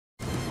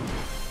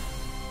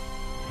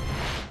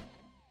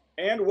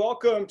and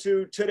welcome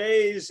to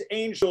today's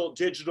Angel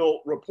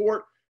Digital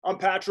Report. I'm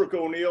Patrick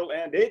O'Neill,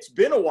 and it's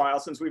been a while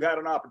since we've had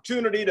an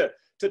opportunity to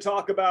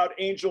talk about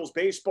Angels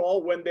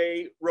baseball when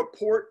they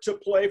report to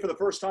play for the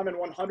first time in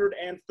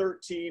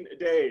 113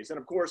 days. And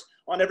of course,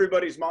 on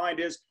everybody's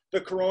mind is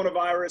the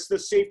coronavirus, the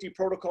safety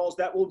protocols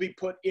that will be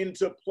put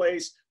into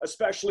place,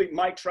 especially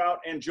Mike Trout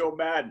and Joe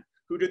Maddon,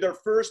 who did their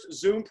first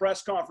Zoom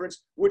press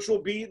conference, which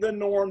will be the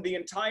norm the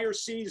entire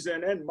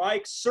season. And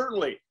Mike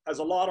certainly has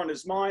a lot on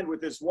his mind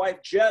with his wife,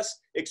 Jess,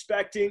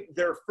 expecting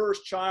their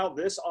first child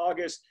this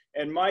August.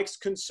 And Mike's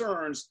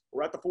concerns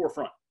were at the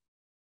forefront.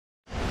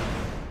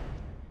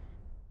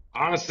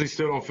 Honestly,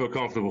 still don't feel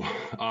comfortable.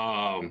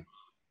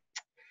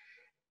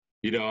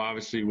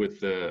 Obviously with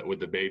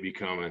the baby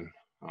coming,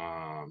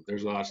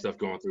 there's a lot of stuff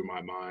going through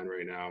my mind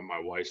right now, my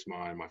wife's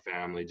mind, my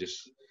family,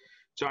 just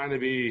trying to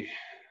be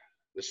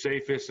the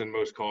safest and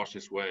most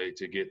cautious way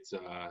to get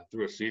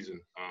through a season.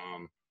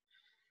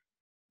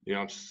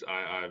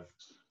 I've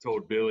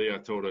told Billy, I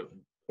told a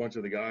bunch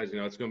of the guys,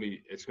 it's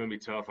gonna be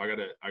tough. I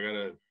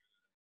gotta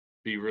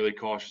be really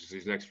cautious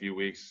these next few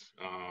weeks.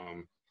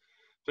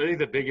 So I think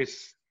the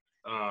biggest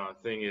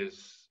thing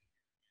is,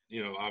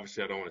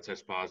 obviously I don't want to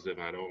test positive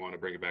and I don't want to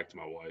bring it back to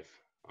my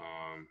wife.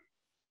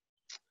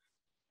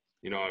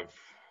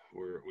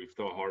 We've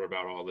thought hard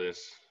about all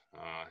this.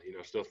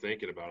 Still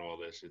thinking about all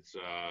this.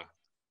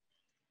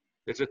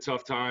 It's a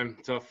tough time,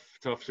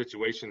 tough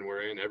situation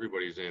we're in.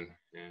 Everybody's in,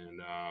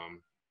 and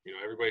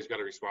everybody's got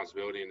a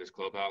responsibility in this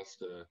clubhouse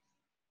to,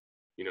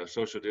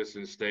 social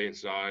distance, stay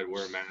inside,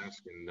 wear a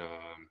mask, and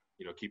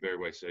keep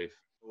everybody safe.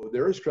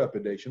 There is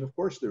trepidation, of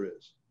course there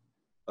is,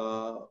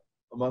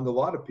 among a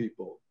lot of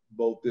people,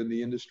 both in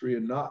the industry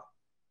and not.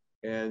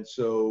 And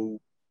so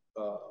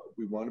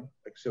we want to,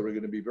 like I said, we're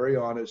going to be very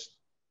honest.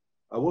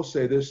 I will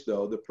say this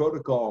though, the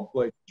protocol in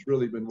place has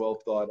really been well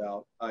thought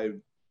out.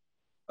 I've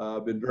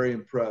been very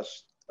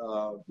impressed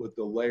with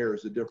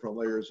the different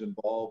layers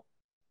involved.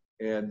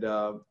 And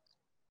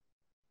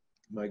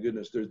my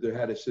goodness, they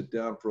had to sit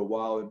down for a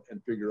while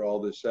and figure all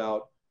this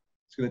out.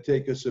 It's going to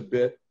take us a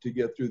bit to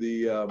get through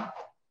the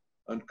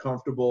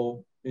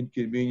uncomfortable,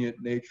 inconvenient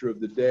nature of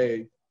the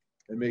day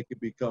and make it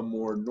become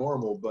more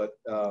normal. But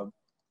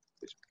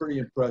it's pretty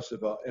impressive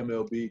how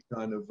MLB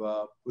kind of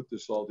put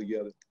this all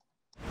together.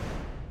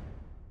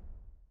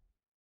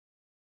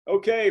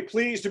 Okay,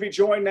 pleased to be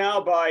joined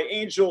now by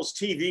Angels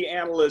TV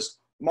analyst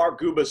Mark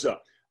Gubiza.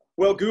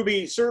 Well,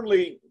 Gubi,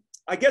 certainly,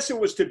 I guess it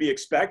was to be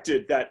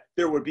expected that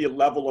there would be a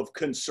level of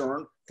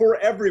concern for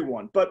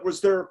everyone. But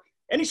was there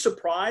any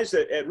surprise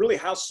at really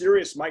how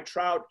serious Mike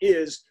Trout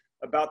is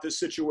about this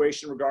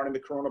situation regarding the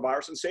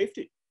coronavirus and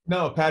safety?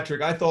 No,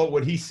 Patrick, I thought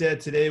what he said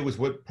today was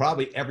what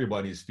probably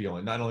everybody's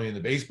feeling, not only in the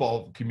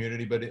baseball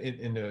community, but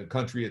in the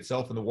country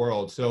itself and the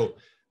world. So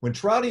when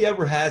Trouty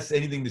ever has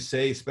anything to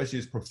say, especially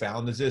as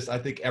profound as this, I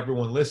think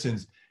everyone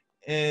listens.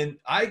 And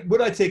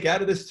what I take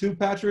out of this too,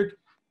 Patrick,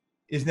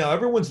 is now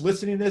everyone's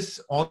listening to this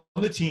on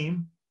the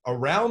team,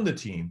 around the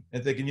team,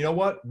 and thinking, you know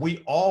what?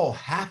 We all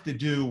have to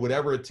do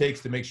whatever it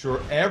takes to make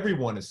sure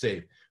everyone is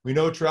safe. We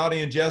know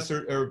Trouty and Jess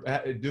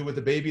are due with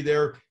the baby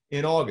there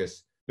in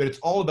August, but it's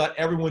all about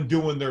everyone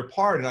doing their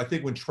part. And I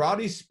think when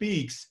Trouty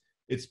speaks,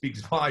 it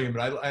speaks volume.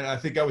 And I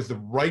think that was the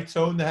right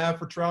tone to have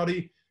for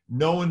Trouty,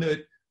 knowing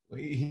that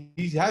he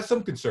has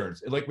some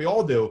concerns, like we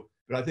all do.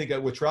 But I think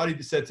what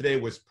Trouty said today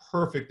was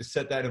perfect to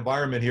set that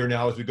environment here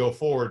now as we go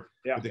forward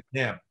with the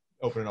camp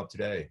opening up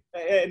today.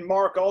 And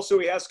Mark, also,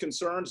 he has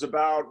concerns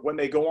about when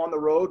they go on the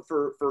road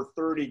for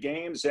 30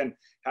 games and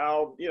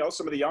how,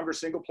 some of the younger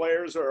single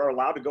players are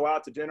allowed to go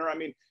out to dinner. I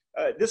mean,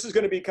 this is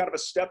going to be kind of a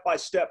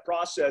step-by-step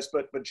process,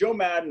 but Joe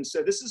Maddon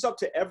said this is up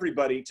to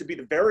everybody to be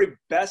the very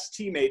best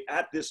teammate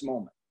at this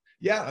moment.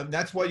 Yeah, and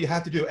that's what you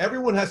have to do.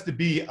 Everyone has to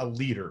be a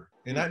leader,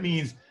 and that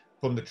means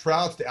from the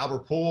Trouts to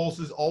Albert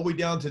Pujols, all the way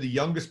down to the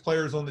youngest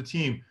players on the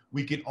team.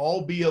 We can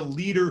all be a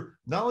leader,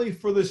 not only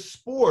for this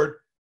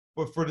sport,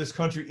 but for this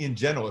country in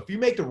general. If you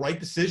make the right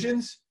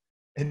decisions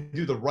and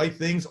do the right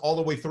things all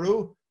the way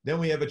through, then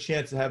we have a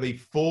chance to have a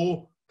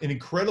full and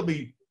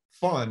incredibly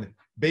fun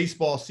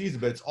baseball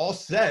season. But it's all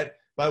set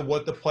by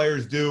what the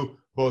players do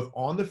both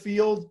on the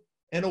field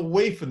and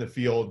away from the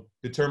field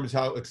determines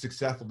how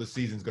successful the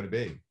season is going to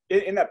be.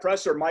 In that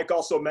presser, Mike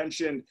also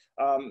mentioned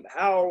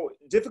how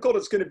difficult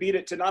it's going to be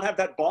to not have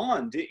that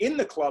bond in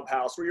the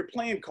clubhouse where you're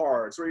playing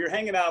cards, where you're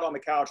hanging out on the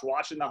couch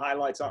watching the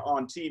highlights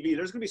on TV.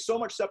 There's going to be so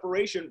much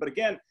separation, but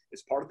again,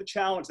 it's part of the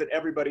challenge that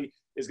everybody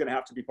is going to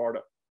have to be part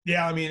of.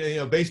 Yeah, I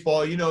mean,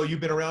 baseball, you've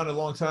been around a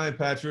long time,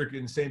 Patrick,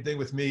 and same thing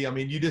with me. I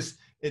mean,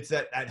 it's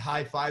that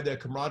high five,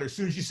 that camaraderie. As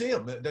soon as you see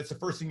them, that's the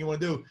first thing you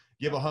want to do.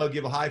 Give a hug,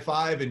 give a high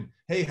five, and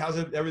hey, how's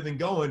everything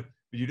going?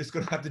 But you're just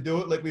going to have to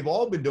do it like we've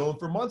all been doing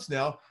for months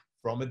now,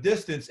 from a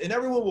distance, and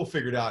everyone will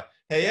figure it out.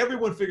 Hey,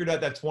 everyone figured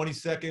out that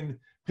 20-second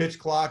pitch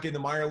clock in the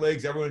minor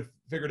leagues. Everyone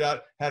figured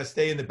out how to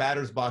stay in the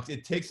batter's box.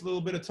 It takes a little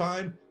bit of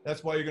time.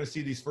 That's why you're going to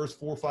see these first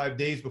 4 or 5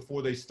 days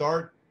before they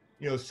start,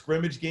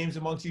 scrimmage games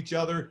amongst each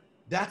other.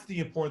 That's the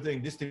important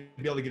thing, just to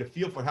be able to get a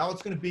feel for how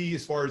it's going to be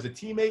as far as a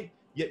teammate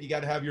yet you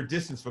got to have your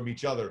distance from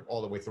each other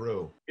all the way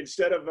through.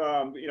 Instead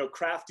of,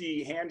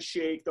 crafty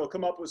handshake, they'll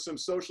come up with some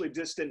socially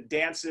distant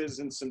dances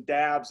and some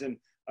dabs, and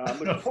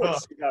looking forward to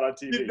seeing that on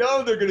TV. You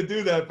know they're going to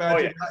do that,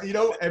 Patrick. Oh, yeah. You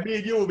know, and me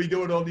and you will be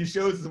doing all these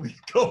shows as we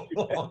go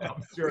along,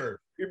 I'm sure.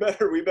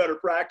 We better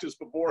practice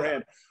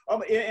beforehand.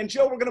 And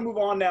Joe, we're going to move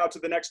on now to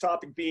the next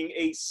topic, being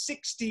a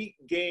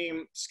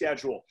 60-game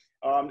schedule.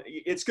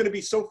 It's going to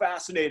be so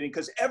fascinating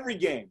because every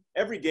game,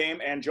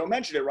 and Joe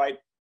mentioned it, right,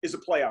 is a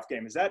playoff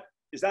game. Is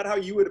that how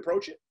you would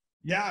approach it?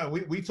 Yeah,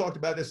 we talked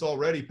about this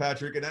already,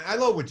 Patrick, and I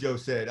love what Joe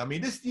said. I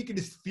mean, you can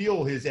just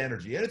feel his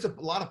energy, and it's a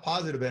lot of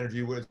positive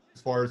energy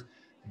as far as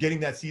getting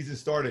that season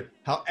started.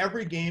 How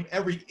every game,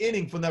 every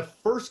inning from that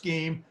first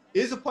game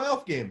is a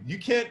playoff game. You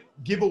can't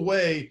give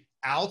away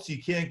outs.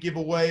 You can't give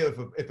away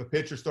if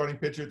a starting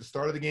pitcher at the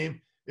start of the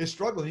game is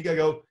struggling. You got to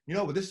go,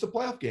 but this is a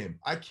playoff game.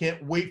 I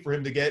can't wait for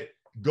him to get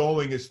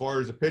going as far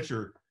as a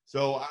pitcher.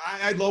 So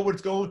I love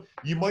what's going.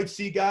 You might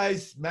see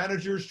guys,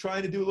 managers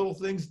trying to do little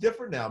things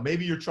different now.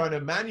 Maybe you're trying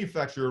to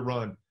manufacture a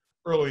run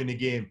early in the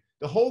game.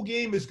 The whole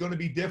game is going to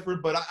be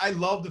different, but I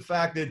love the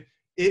fact that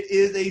it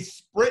is a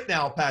sprint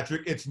now,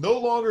 Patrick. It's no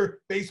longer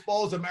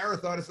baseball is a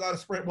marathon. It's not a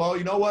sprint. Well,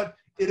 you know what?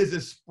 It is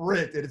a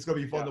sprint, and it's going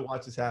to be fun to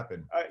watch this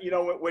happen.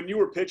 When you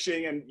were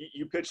pitching and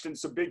you pitched in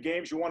some big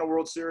games, you won a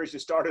World Series, you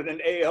started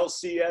an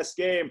ALCS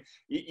game,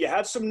 you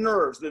had some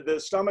nerves. The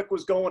stomach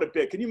was going a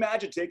bit. Can you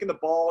imagine taking the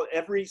ball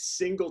every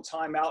single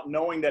time out,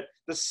 knowing that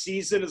the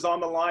season is on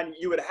the line?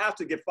 You would have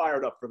to get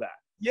fired up for that.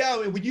 Yeah,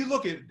 I mean, when you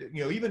look at,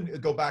 even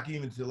go back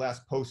even to the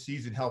last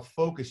postseason, how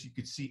focused you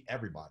could see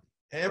everybody.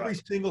 Every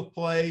single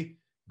play,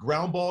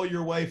 ground ball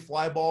your way,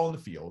 fly ball in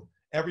the field,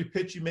 every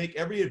pitch you make,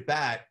 every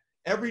at-bat,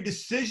 every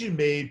decision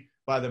made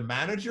by the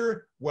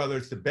manager, whether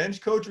it's the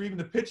bench coach or even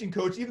the pitching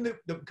coach, even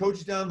the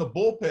coaches down in the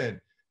bullpen,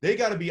 they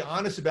got to be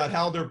honest about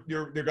how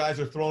their guys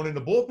are thrown in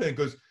the bullpen,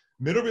 because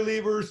middle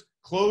relievers,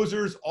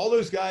 closers, all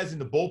those guys in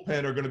the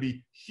bullpen are going to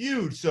be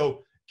huge.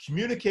 So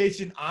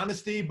communication,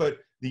 honesty, but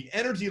the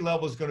energy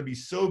level is going to be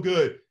so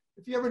good.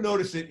 If you ever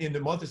notice it in the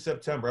month of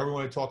September,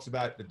 everyone talks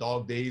about the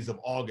dog days of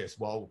August.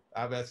 Well,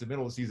 that's the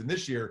middle of the season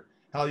this year,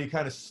 how you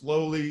kind of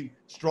slowly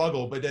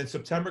struggle. But then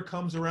September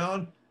comes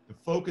around, the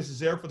focus is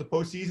there for the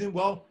postseason.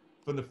 Well,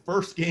 from the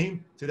first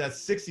game to that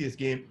 60th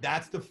game,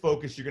 that's the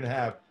focus you're going to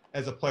have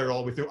as a player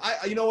all the way through.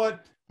 You know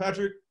what,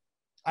 Patrick?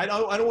 I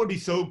don't want to be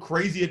so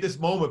crazy at this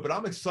moment, but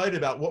I'm excited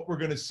about what we're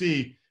going to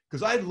see,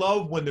 because I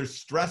love when there's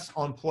stress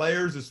on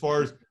players as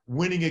far as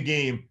winning a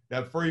game,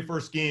 that very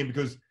first game,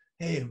 because,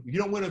 hey, you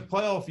don't win a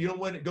playoff, you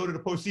don't go to the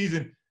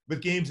postseason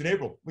with games in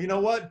April. Well, you know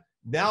what?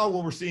 Now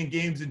when we're seeing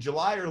games in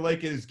July or like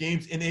it is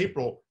games in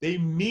April, they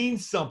mean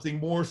something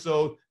more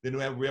so than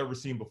we've ever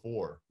seen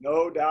before.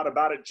 No doubt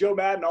about it. Joe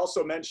Maddon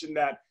also mentioned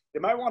that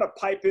they might want to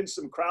pipe in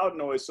some crowd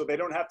noise so they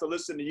don't have to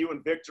listen to you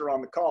and Victor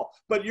on the call.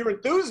 But your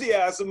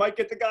enthusiasm might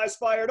get the guys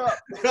fired up.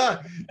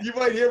 You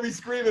might hear me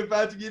screaming,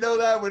 Patrick. You know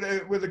that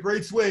with a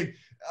great swing.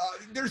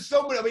 There's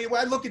so many. I mean,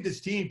 when I look at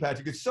this team,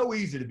 Patrick, it's so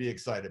easy to be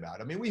excited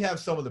about. I mean, we have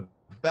some of the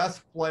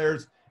best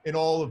players in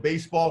all of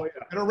baseball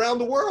and around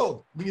the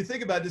world. When you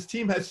think about it, this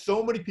team has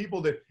so many people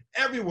that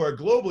everywhere,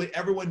 globally,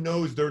 everyone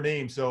knows their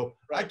name. So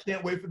I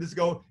can't wait for this to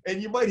go.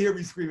 And you might hear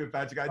me screaming,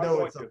 Patrick. I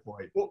know at some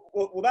point.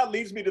 Well, that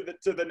leads me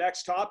to the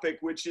next topic,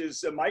 which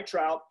is Mike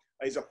Trout.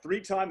 He's a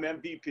 3-time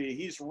MVP.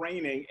 He's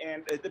reigning.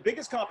 And the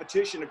biggest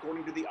competition,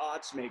 according to the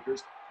odds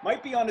makers,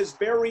 might be on his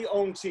very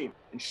own team,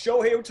 and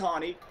Shohei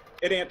Ohtani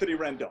and Anthony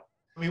Rendon.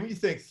 I mean, when you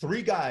think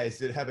three guys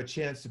that have a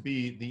chance to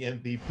be the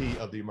MVP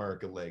of the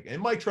American League,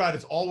 and Mike Trout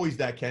is always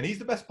that, Ken. He's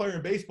the best player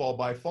in baseball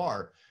by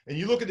far. And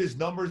you look at his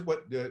numbers,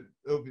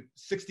 over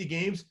 60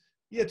 games,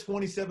 he had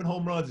 27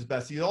 home runs his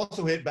best. He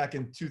also hit back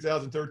in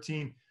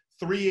 2013,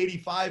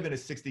 385 in a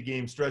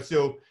 60-game stretch.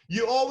 So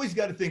you always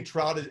got to think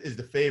Trout is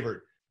the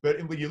favorite.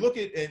 But when you look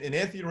at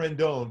Anthony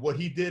Rendon, what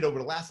he did over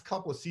the last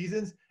couple of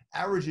seasons,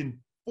 averaging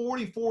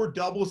 44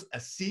 doubles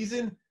a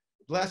season,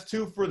 last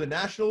two for the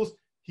Nationals.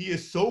 He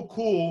is so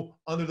cool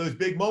under those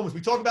big moments.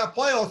 We talk about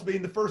playoffs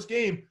being the first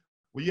game.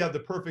 Well, you have the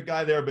perfect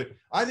guy there. But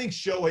I think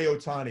Shohei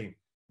Ohtani,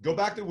 go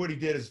back to what he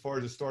did as far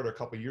as a starter a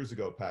couple of years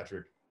ago,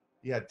 Patrick.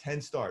 He had 10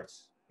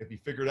 starts. If you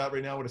figure it out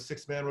right now with a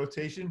 6-man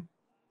rotation,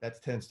 that's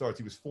 10 starts.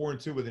 He was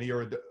 4-2 with an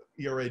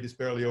ERA just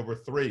barely over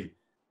 3.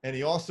 And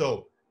he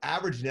also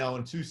averaged now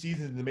in 2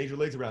 seasons in the major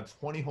leagues around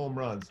 20 home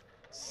runs,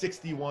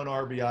 61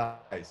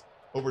 RBIs,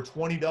 over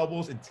 20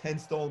 doubles, and 10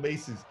 stolen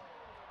bases.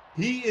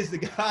 He is the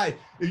guy.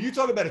 If you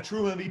talk about a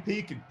true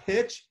MVP, can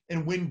pitch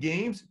and win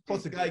games,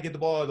 plus the guy get the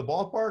ball out of the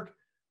ballpark,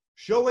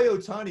 Shohei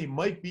Ohtani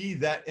might be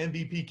that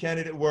MVP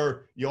candidate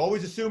where you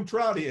always assume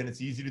Trouty, and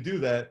it's easy to do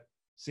that.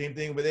 Same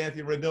thing with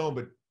Anthony Rendon,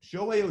 but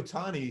Shohei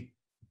Ohtani,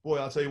 boy,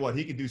 I'll tell you what,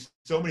 he can do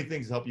so many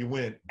things to help you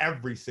win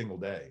every single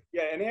day.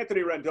 Yeah, and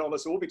Anthony Rendon,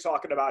 listen, we'll be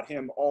talking about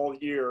him all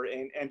year,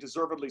 and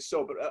deservedly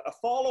so. But a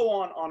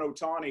follow-on on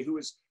Ohtani,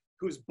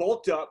 who's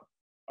bulked up,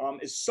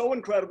 is so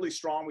incredibly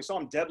strong. We saw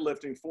him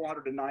deadlifting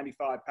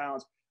 495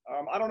 pounds.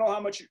 I don't know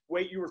how much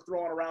weight you were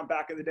throwing around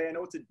back in the day. I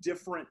know it's a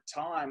different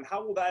time.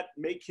 How will that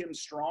make him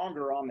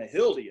stronger on the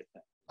hill, do you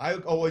think? I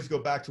always go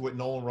back to what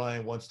Nolan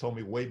Ryan once told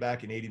me way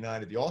back in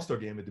 '89 at the All-Star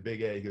game at the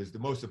Big A. He goes, the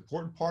most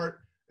important part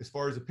as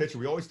far as a pitcher,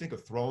 we always think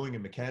of throwing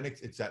and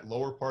mechanics. It's that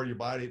lower part of your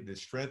body, the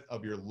strength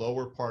of your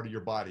lower part of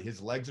your body. His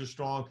legs are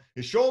strong.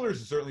 His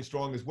shoulders are certainly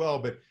strong as well,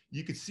 but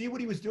you could see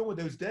what he was doing with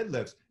those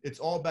deadlifts. It's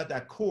all about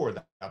that core,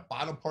 that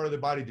bottom part of the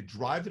body to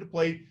drive to the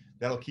plate.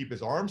 That'll keep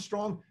his arms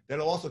strong.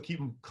 That'll also keep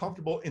him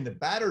comfortable in the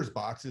batter's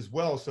box as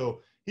well.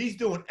 So he's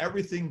doing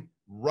everything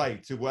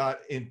right to go out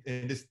and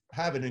just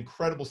have an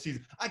incredible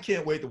season. I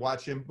can't wait to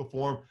watch him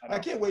perform. I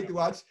can't wait to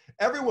watch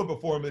everyone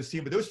perform in this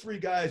team. But those three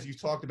guys you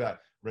talked about,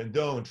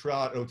 Rendon,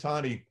 Trout,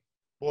 Ohtani,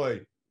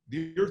 boy,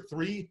 you're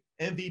three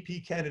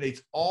MVP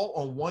candidates all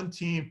on one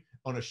team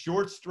on a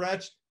short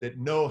stretch that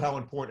know how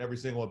important every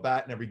single at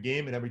bat and every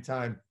game and every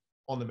time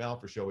on the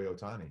mound for Shohei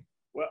Ohtani.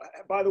 Well,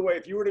 by the way,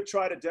 if you were to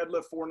try to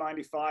deadlift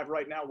 495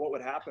 right now, what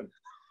would happen?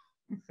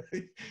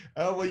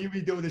 Oh, well, you'll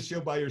be doing this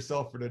show by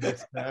yourself for the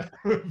next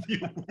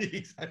few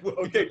weeks.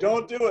 Okay,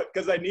 don't do it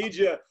because I need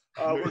you.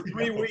 We're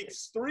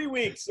 3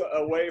 weeks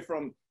away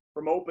from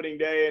opening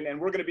day, and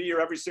we're going to be here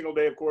every single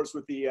day, of course,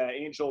 with the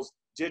Angels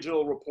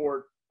digital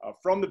report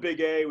from the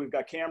Big A. We've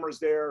got cameras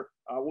there.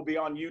 We'll be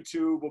on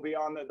YouTube. We'll be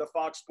on the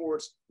Fox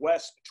Sports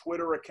West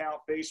Twitter account,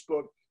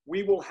 Facebook.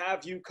 We will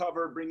have you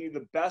covered, bring you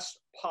the best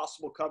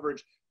possible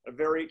coverage. A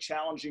very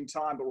challenging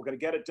time, but we're going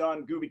to get it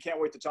done. Gooby,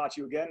 can't wait to talk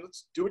to you again.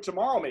 Let's do it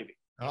tomorrow, maybe.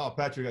 Oh,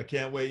 Patrick, I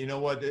can't wait. You know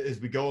what?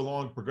 As we go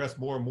along, progress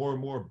more and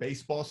more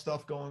baseball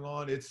stuff going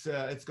on. It's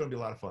going to be a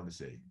lot of fun to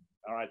see.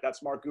 All right,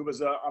 that's Mark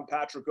Gubaza. I'm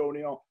Patrick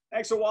O'Neill.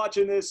 Thanks for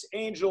watching this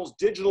Angels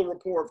digital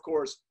report, of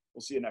course.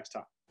 We'll see you next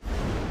time.